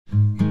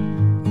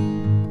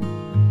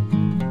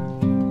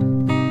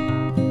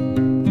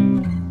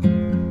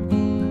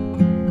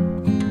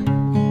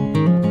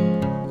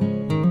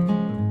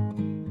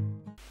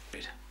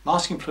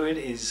Masking fluid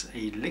is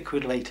a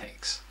liquid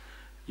latex.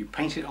 You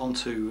paint it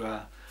onto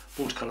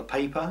watercolour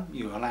paper,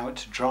 you allow it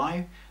to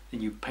dry,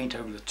 then you paint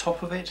over the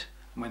top of it,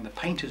 and when the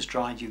paint has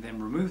dried you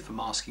then remove the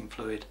masking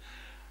fluid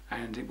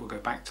and it will go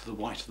back to the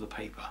white of the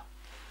paper.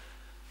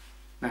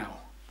 Now,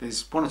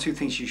 there's one or two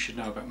things you should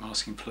know about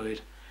masking fluid.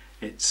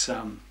 It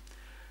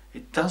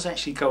does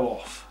actually go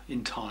off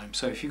in time,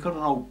 so if you've got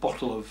an old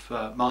bottle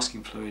of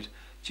masking fluid,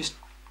 just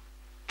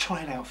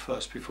try it out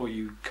first before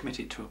you commit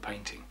it to a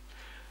painting.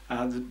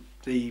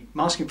 The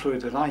masking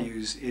fluid that I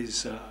use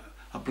is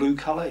a blue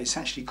colour. It's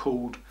actually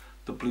called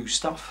the blue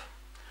stuff,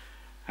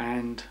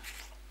 and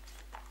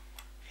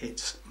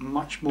it's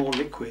much more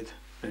liquid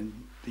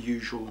than the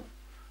usual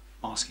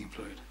masking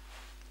fluid.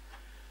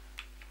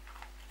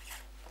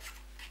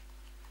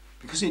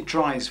 Because it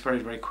dries very,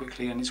 very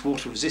quickly and it's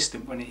water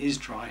resistant when it is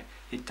dry,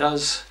 it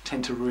does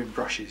tend to ruin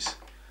brushes.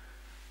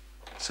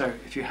 So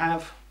if you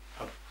have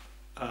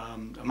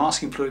a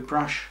masking fluid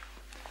brush,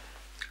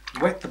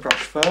 wet the brush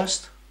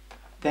first,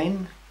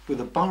 then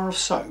with a bar of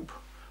soap,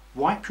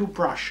 wipe your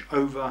brush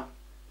over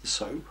the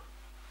soap.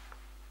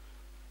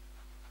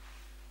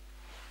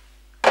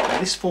 Now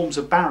this forms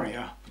a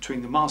barrier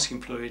between the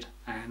masking fluid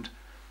and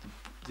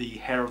the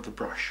hair of the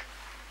brush.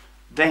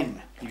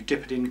 Then you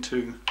dip it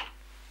into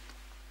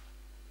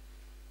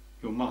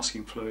your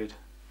masking fluid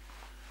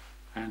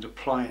and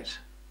apply it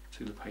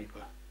to the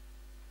paper.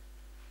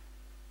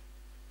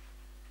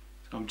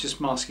 So I'm just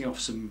masking off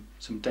some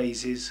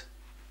daisies.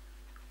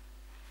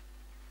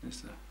 There's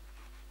the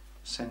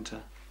centre,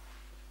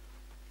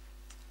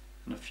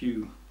 and a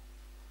few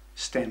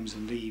stems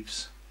and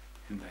leaves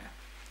in there.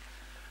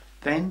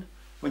 Then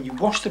when you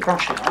wash the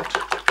brush out,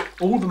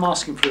 all the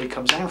masking fluid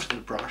comes out of the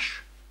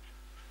brush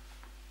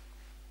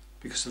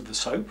because of the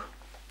soap.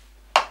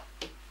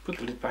 Put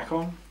the lid back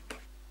on.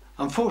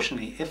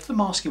 Unfortunately, if the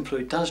masking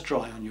fluid does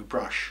dry on your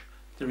brush,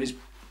 there is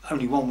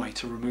only one way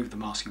to remove the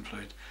masking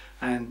fluid,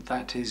 and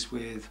that is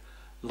with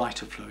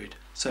lighter fluid.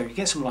 So you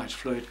get some lighter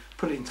fluid,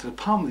 put it into the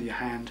palm of your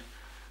hand,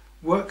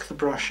 work the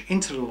brush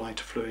into the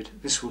lighter fluid.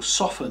 This will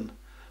soften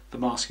the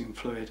masking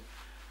fluid,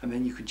 and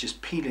then you can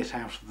just peel it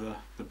out of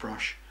the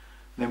brush,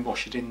 and then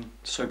wash it in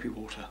soapy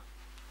water.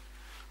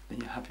 Then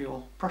you have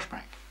your brush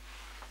back.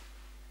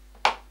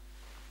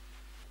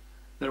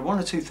 There are one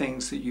or two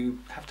things that you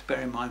have to bear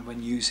in mind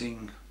when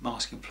using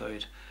masking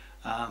fluid.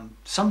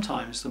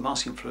 Sometimes the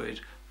masking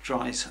fluid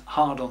dries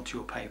hard onto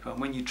your paper, and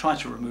when you try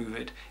to remove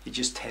it, it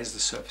just tears the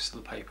surface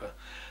of the paper.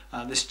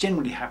 This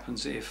generally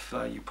happens if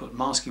you put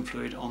masking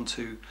fluid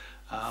onto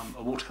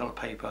a watercolour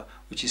paper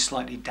which is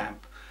slightly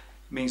damp.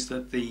 It means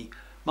that the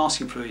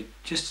masking fluid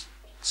just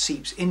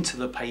seeps into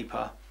the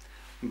paper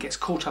and gets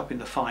caught up in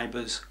the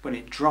fibres. When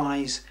it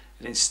dries,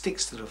 it then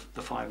sticks to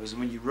the fibres,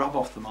 and when you rub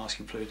off the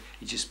masking fluid,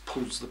 it just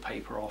pulls the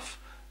paper off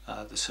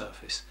the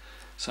surface.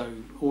 So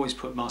always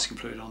put masking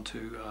fluid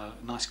onto a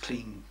nice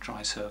clean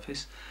dry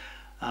surface.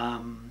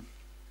 And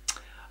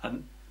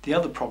the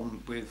other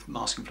problem with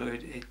masking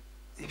fluid,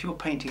 if you're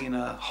painting in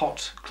a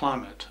hot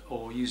climate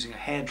or using a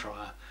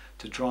hairdryer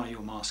to dry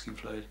your masking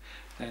fluid,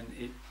 then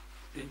it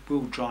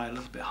will dry a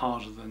little bit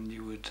harder than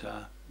you would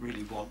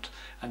really want,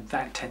 and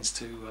that tends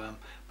to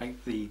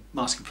make the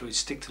masking fluid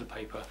stick to the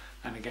paper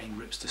and again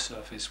rips the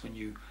surface when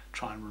you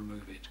try and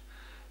remove it.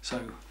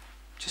 So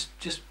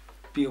just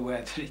be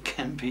aware that it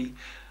can be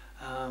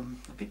a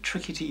bit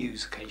tricky to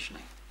use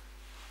occasionally.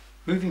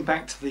 Moving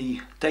back to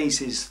the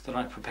daisies that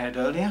I prepared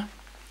earlier,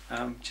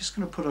 I'm just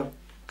going to put a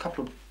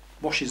couple of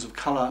washes of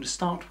colour. To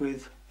start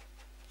with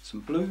some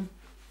blue.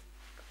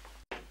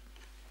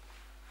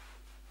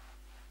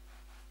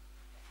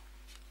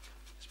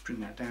 Bring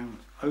that down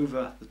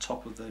over the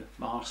top of the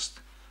masked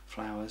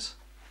flowers.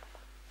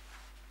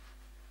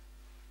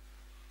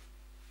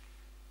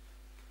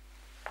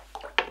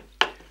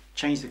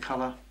 Change the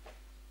colour.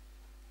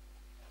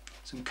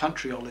 Some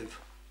country olive.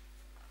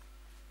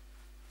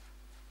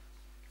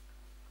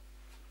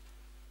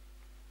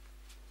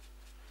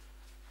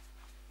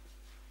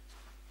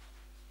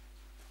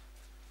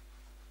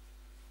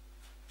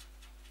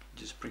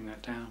 Just bring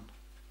that down.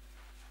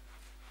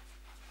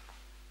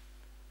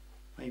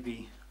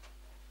 Maybe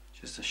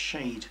just a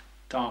shade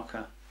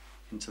darker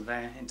into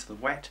there, into the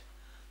wet.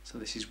 So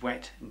this is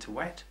wet into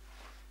wet.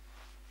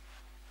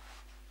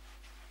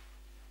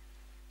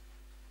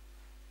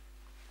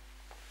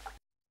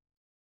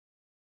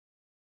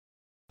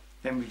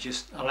 Then we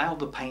just allow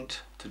the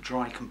paint to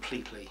dry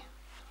completely.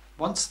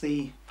 Once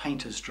the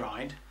paint has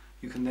dried,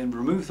 you can then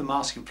remove the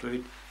masking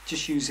fluid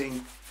just using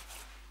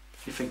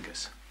your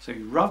fingers. So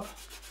you rub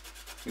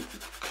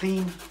with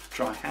clean,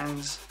 dry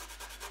hands,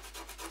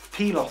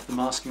 peel off the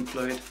masking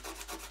fluid,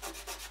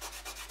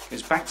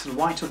 goes back to the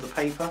white of the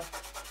paper,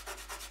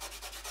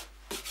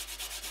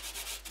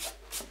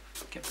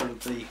 get rid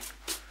of the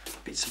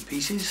bits and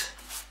pieces,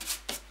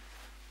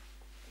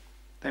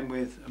 then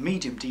with a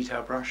medium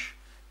detail brush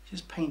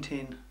just paint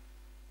in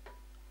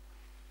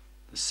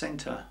the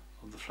centre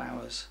of the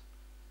flowers.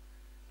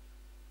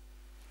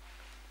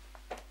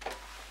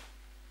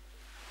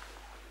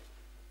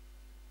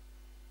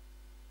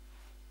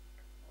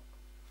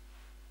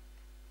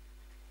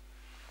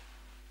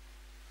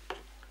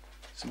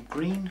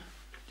 green,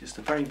 just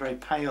a very, very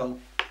pale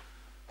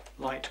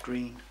light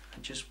green,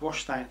 and just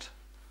wash that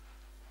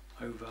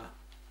over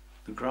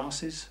the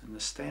grasses and the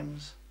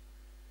stems.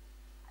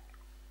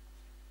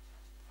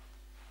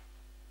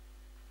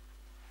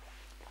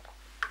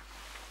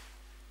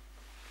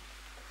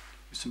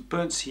 With some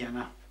burnt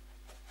sienna,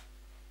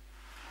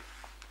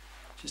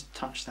 just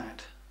touch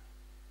that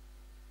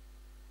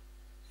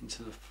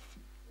into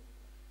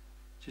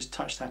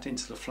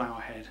the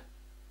flower head.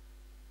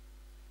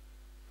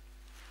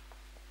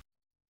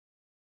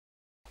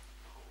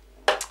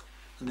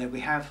 And there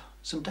we have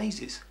some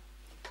daisies.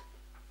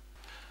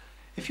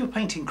 If you're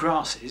painting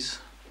grasses,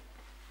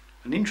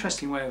 an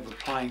interesting way of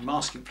applying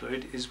masking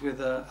fluid is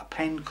with a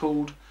pen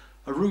called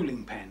a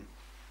ruling pen.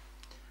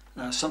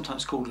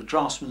 Sometimes called a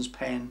draftsman's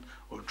pen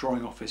or a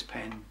drawing office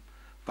pen,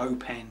 bow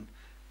pen.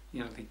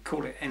 You know, they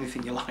call it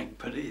anything you like,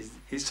 but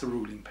it's a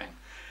ruling pen.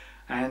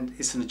 And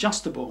it's an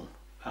adjustable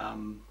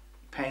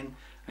pen,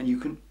 and you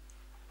can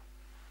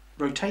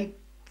rotate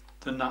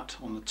the nut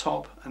on the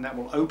top and that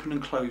will open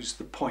and close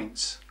the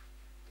points.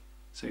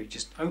 So you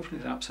just open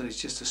it up so there's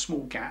just a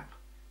small gap.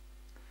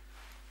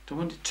 Don't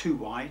want it too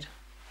wide.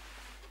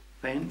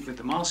 Then with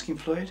the masking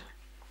fluid,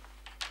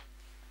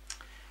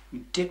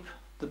 you dip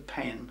the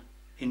pen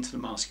into the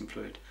masking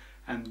fluid,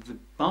 and the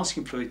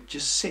masking fluid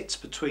just sits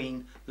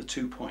between the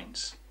 2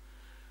 points.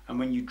 And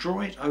when you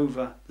draw it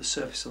over the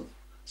surface of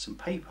some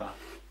paper,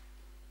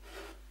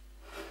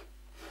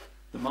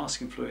 the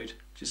masking fluid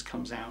just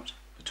comes out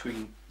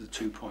between the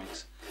 2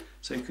 points.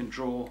 So you can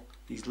draw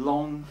these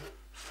long,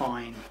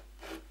 fine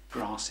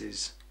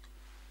grasses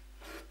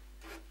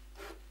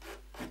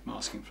with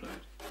masking fluid.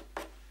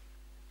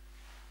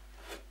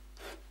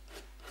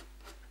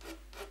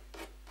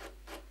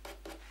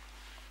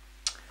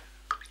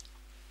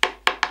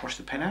 Wash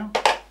the pen out,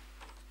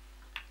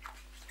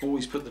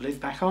 always put the lid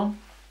back on,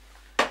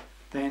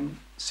 then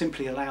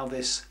simply allow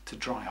this to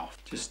dry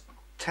off. Just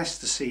test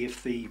to see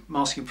if the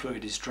masking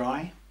fluid is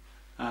dry.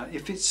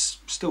 If it's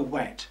still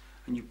wet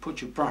and you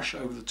put your brush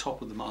over the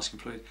top of the masking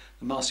fluid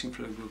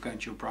will go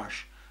into your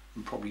brush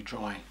and probably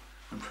dry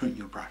and ruin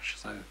your brush.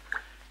 So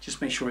just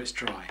make sure it's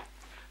dry.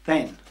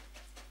 Then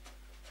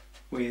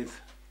with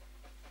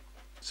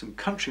some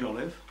country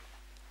olive,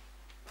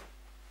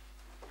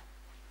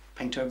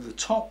 paint over the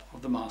top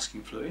of the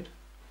masking fluid.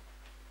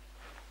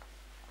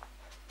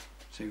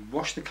 So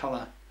wash the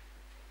colour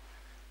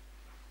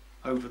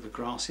over the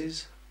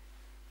grasses.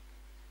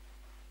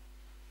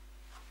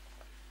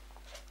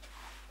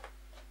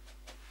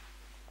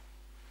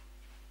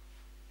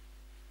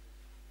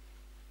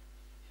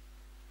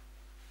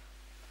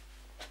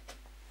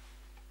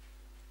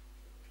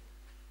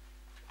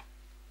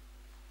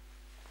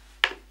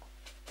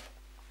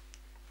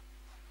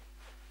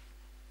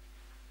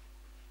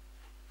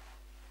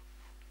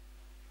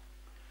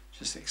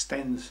 Just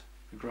extends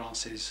the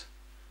grasses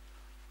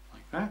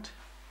like that.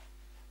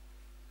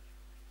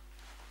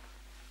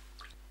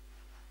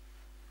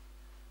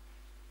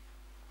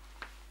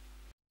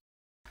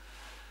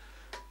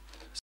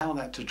 Allow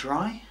that to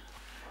dry.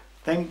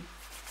 Then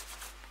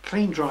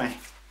clean dry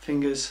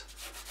fingers,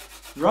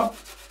 rub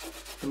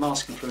the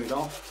masking fluid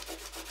off.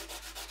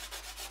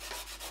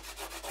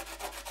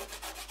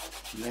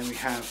 And then we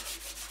have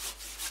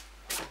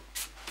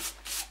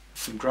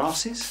some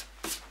grasses,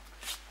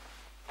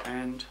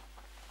 and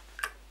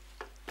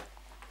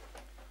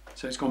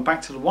so it's gone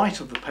back to the white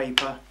of the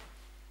paper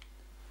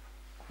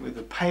with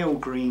a pale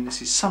green.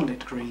 This is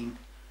sunlit green.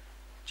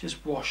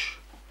 Just wash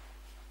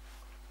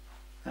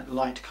that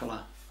light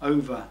colour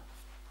over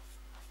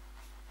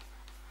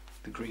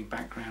the green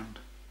background.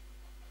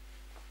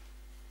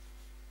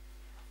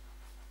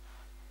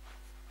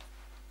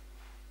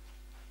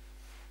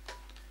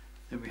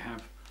 Then we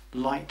have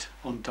light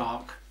on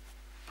dark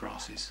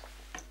grasses.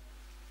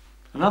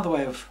 Another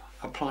way of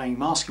applying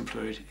masking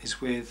fluid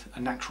is with a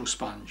natural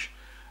sponge.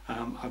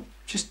 I've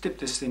just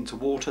dipped this into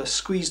water,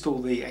 squeezed all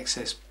the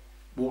excess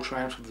water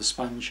out of the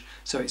sponge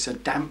so it's a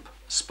damp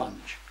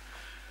sponge.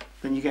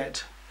 Then you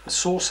get a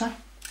saucer,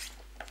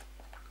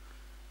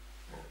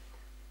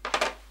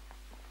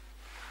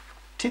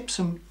 tip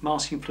some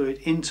masking fluid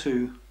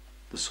into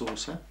the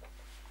saucer,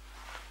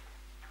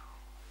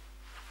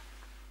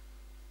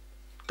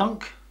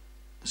 dunk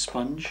the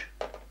sponge,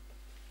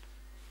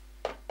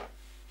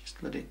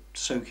 just let it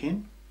soak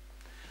in,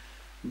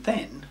 and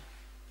then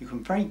you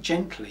can very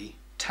gently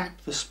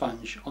tap the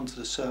sponge onto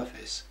the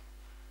surface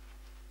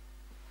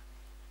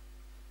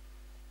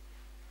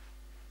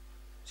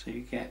so you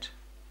get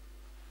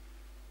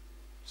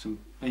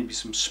maybe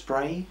some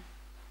spray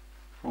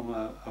from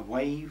a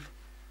wave.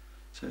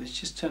 So let's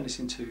just turn this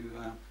into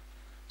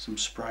some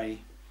spray.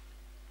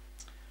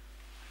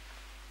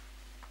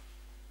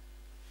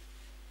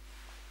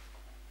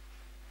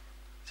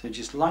 So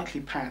just lightly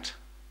pat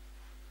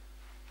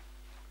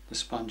the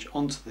sponge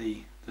onto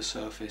the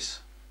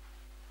surface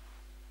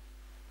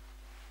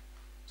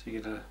so you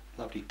get a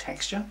lovely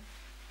texture.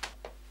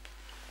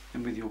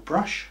 And with your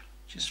brush,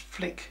 just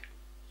flick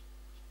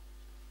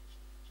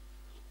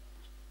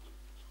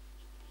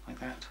like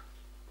that.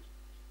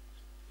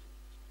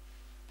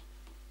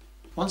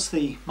 Once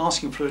the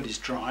masking fluid is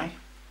dry,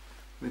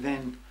 we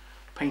then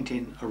paint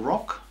in a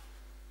rock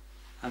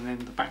and then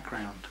the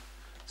background.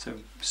 So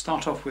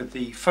start off with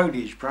the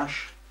foliage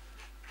brush,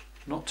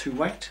 not too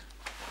wet.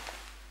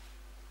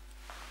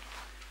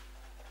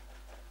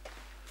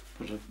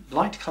 Put a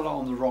light colour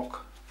on the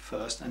rock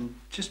first and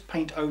just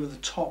paint over the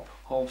top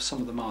of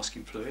some of the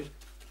masking fluid.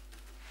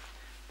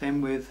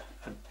 Then with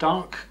a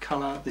dark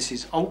colour, this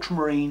is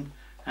ultramarine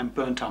and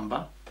burnt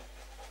umber,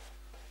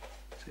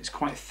 so it's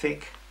quite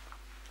thick.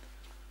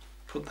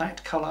 Put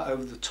that colour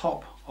over the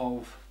top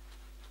of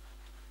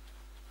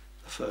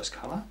the first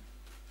colour,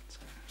 so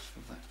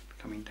that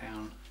coming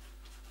down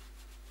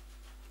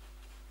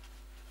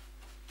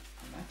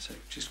like that. So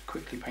just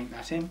quickly paint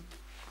that in.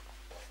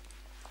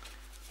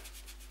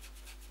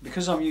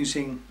 Because I'm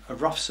using a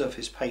rough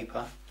surface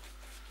paper,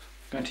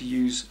 I'm going to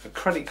use a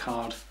credit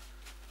card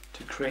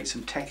to create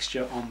some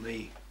texture on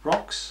the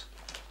rocks.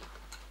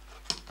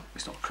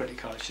 It's not a credit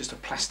card, it's just a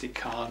plastic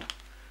card,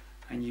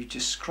 and you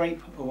just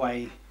scrape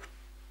away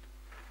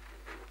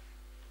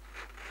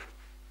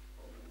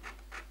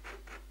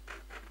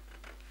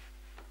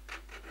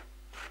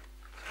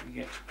so you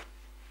get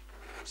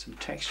some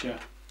texture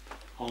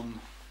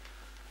on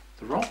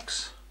the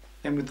rocks.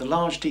 Then with the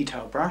large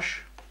detail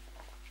brush,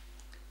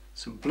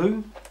 some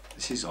blue,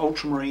 this is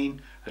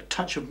ultramarine, a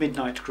touch of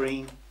midnight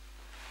green,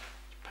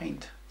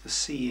 paint the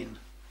sea in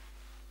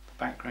the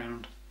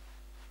background,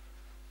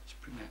 just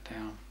bring that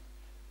down.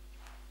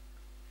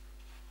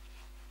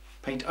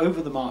 Paint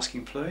over the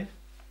masking fluid.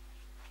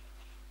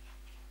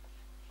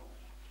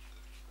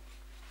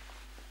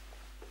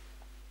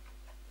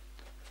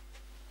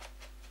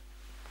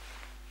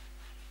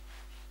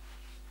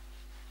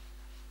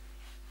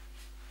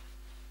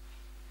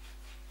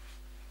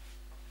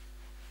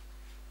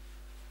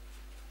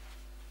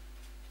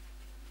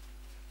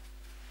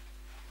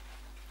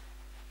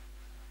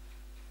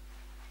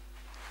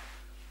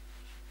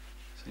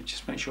 So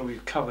just make sure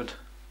we've covered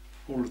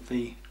all of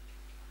the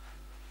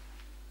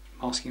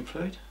masking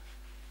fluid.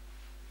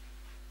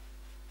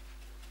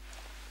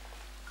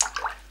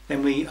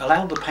 Then we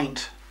allow the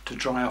paint to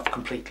dry off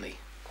completely.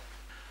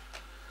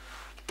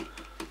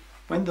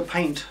 When the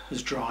paint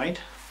has dried,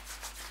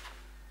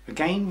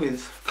 again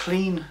with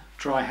clean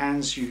dry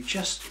hands, you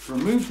just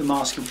remove the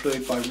masking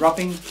fluid by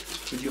rubbing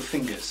with your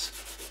fingers.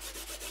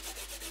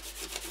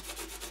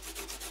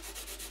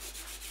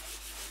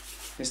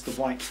 There's the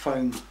white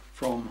foam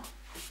from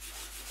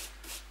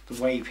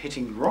the wave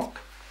hitting the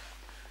rock.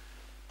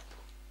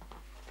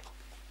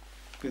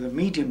 With a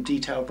medium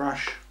detail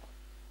brush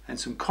and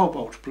some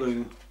cobalt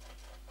blue,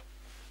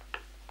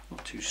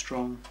 not too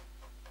strong,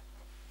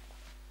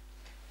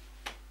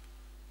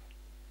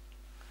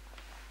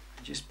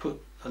 and just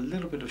put a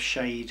little bit of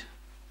shade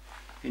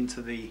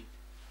into the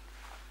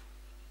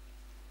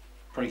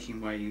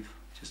breaking wave,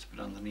 just a bit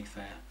underneath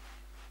there.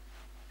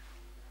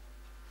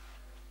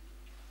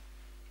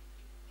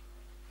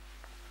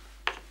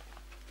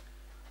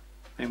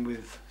 Then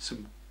with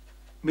some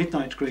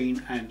midnight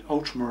green and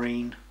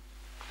ultramarine,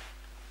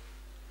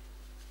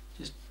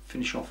 just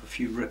finish off a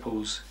few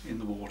ripples in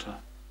the water.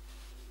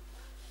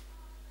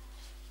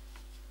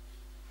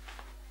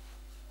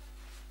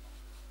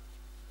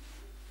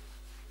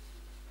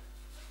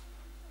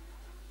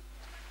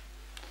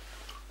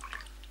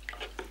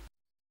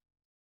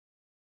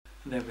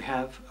 And there we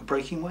have a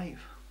breaking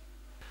wave.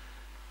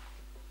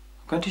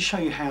 I'm going to show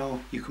you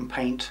how you can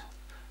paint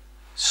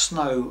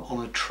snow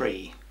on a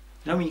tree.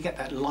 You know, when you get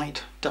that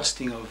light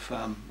dusting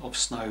of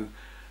snow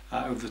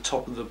over the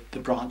top of the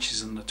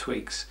branches and the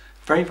twigs,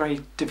 very, very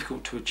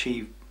difficult to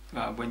achieve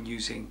when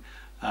using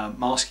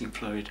masking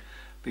fluid,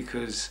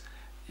 because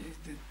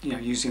you know,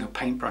 using a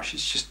paintbrush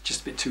is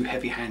just a bit too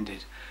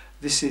heavy-handed.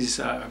 This is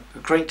a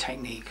great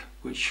technique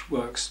which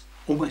works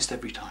almost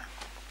every time.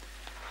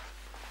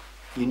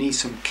 You need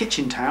some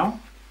kitchen towel.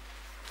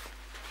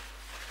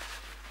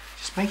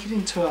 Just make it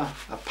into a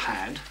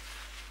pad.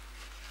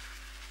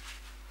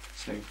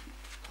 So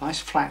nice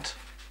flat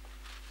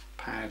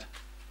pad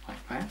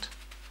like that.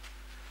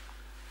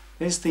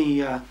 There's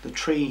the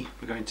tree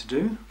we're going to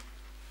do.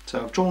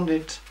 So I've drawn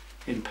it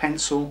in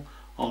pencil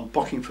on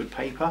bockingfoot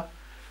paper.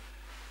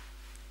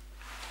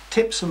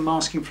 Tip some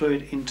masking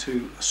fluid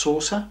into a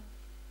saucer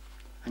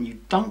and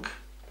you dunk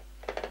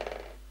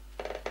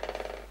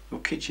your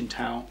kitchen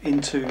towel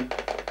into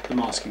the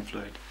masking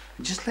fluid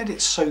and just let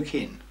it soak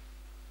in.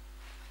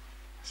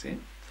 That's it.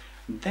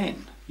 And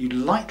then you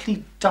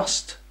lightly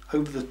dust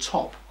over the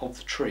top of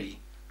the tree.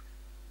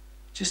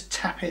 Just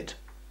tap it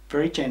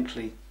very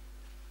gently,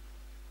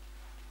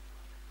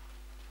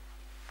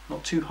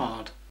 not too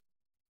hard.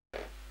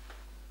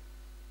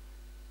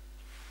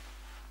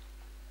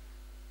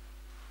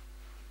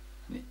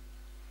 And it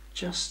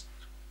just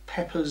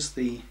peppers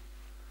the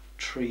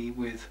tree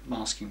with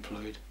masking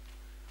fluid,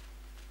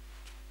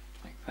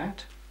 like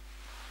that.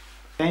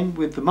 Then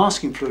with the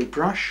masking fluid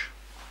brush,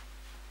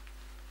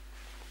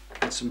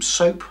 add some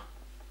soap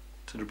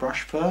to the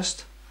brush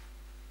first.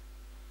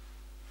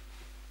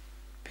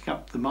 Pick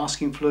up the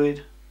masking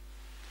fluid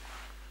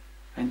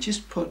and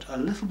just put a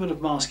little bit of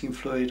masking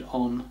fluid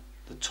on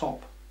the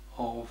top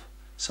of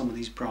some of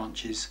these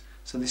branches.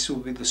 So this will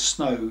be the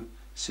snow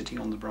sitting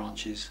on the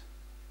branches,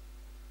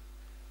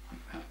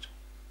 like that,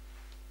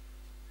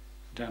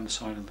 down the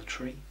side of the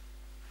tree.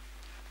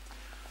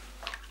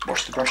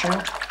 Wash the brush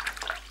out.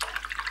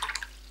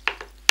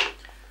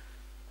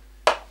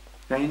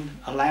 Then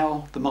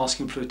allow the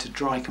masking fluid to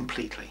dry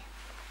completely.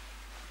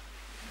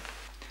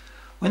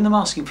 When the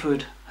masking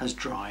fluid has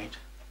dried,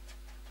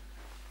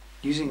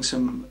 using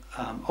some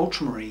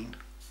ultramarine,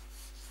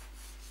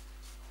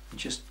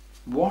 just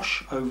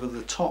wash over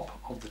the top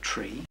of the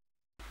tree.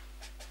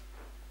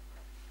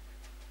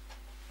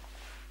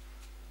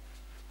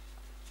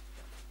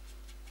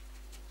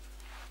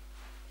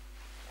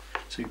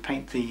 So you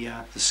paint the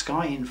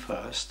sky in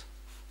first.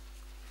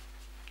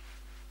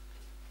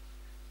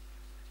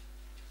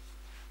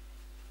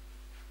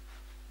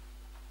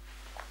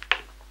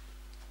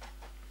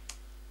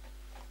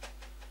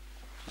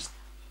 Just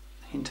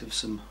a hint of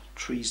some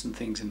trees and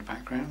things in the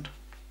background.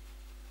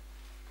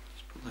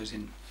 Just put those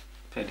in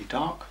fairly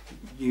dark,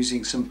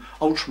 using some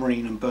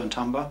ultramarine and burnt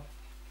umber.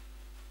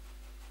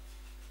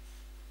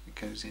 It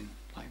goes in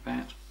like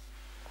that.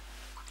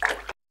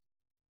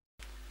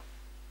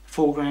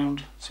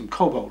 Foreground, some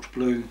cobalt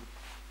blue,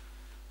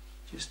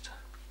 just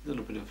a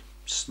little bit of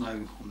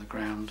snow on the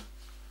ground,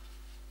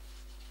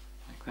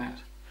 like that.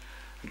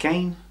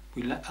 Again,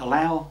 we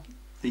allow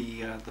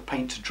the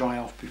paint to dry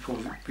off before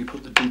we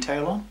put the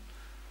detail on.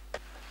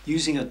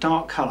 Using a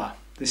dark colour,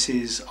 this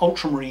is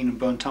ultramarine and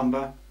burnt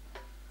umber,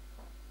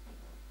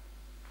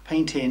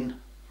 paint in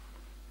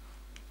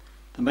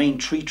the main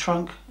tree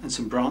trunk and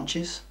some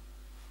branches.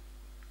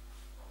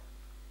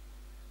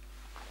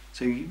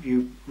 So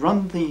you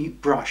run the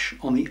brush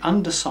on the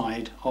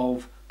underside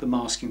of the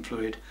masking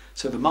fluid,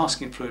 so the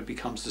masking fluid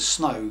becomes the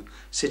snow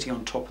sitting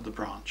on top of the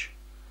branch.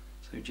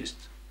 So just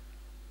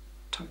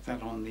tuck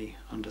that on the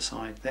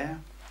underside there.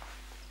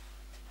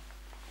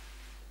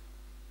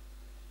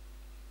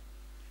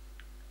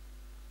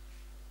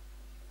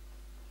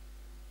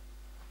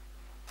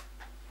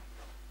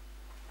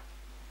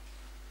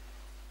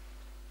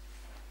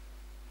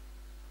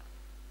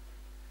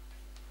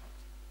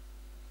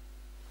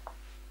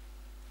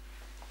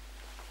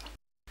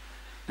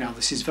 Now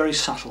this is very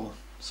subtle,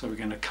 so we're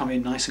going to come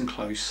in nice and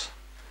close.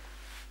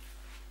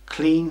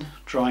 Clean,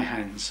 dry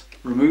hands.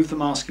 Remove the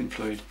masking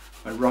fluid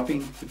by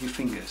rubbing with your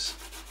fingers.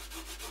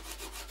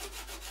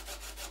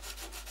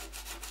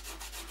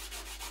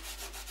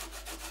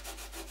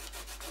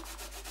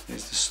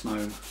 There's the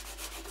snow.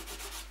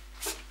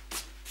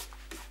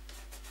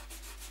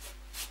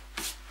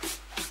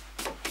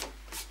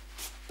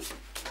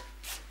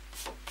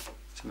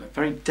 So a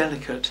very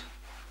delicate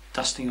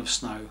dusting of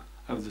snow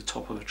over the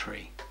top of a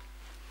tree.